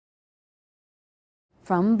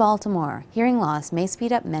From Baltimore, hearing loss may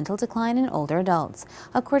speed up mental decline in older adults,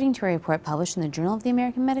 according to a report published in the Journal of the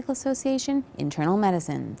American Medical Association, Internal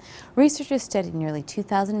Medicine. Researchers studied nearly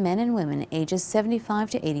 2,000 men and women ages 75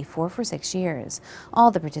 to 84 for 6 years.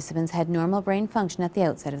 All the participants had normal brain function at the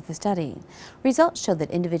outset of the study. Results showed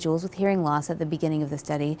that individuals with hearing loss at the beginning of the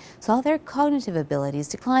study saw their cognitive abilities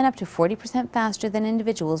decline up to 40% faster than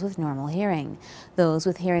individuals with normal hearing. Those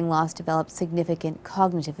with hearing loss developed significant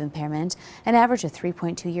cognitive impairment, an average of 3.2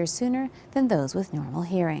 years sooner than those with normal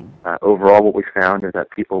hearing. Overall, what we found is that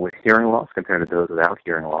people with hearing loss compared to those without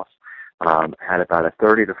hearing loss had about a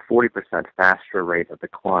 30 to 40% faster rate of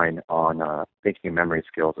decline on thinking and memory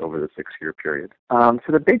skills over the 6-year period.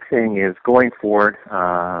 So the big thing is going forward,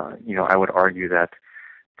 I would argue that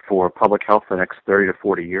for public health for the next 30 to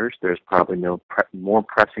 40 years, there's probably no more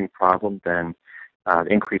pressing problem than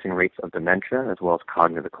increasing rates of dementia as well as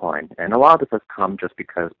cognitive decline. And a lot of this has come just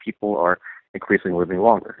because people are increasingly living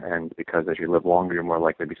longer, and because as you live longer, you're more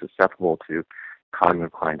likely to be susceptible to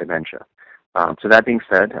cognitive decline, dementia. So that being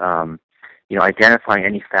said, identifying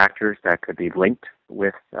any factors that could be linked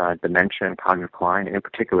with dementia and cognitive decline, and in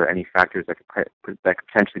particular any factors that could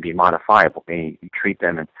potentially be modifiable, meaning you treat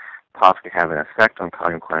them and possibly have an effect on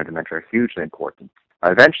cognitive decline and dementia, are hugely important.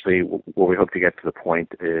 Eventually, what we hope to get to the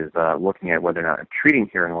point is looking at whether or not treating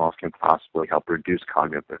hearing loss can possibly help reduce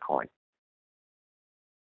cognitive decline.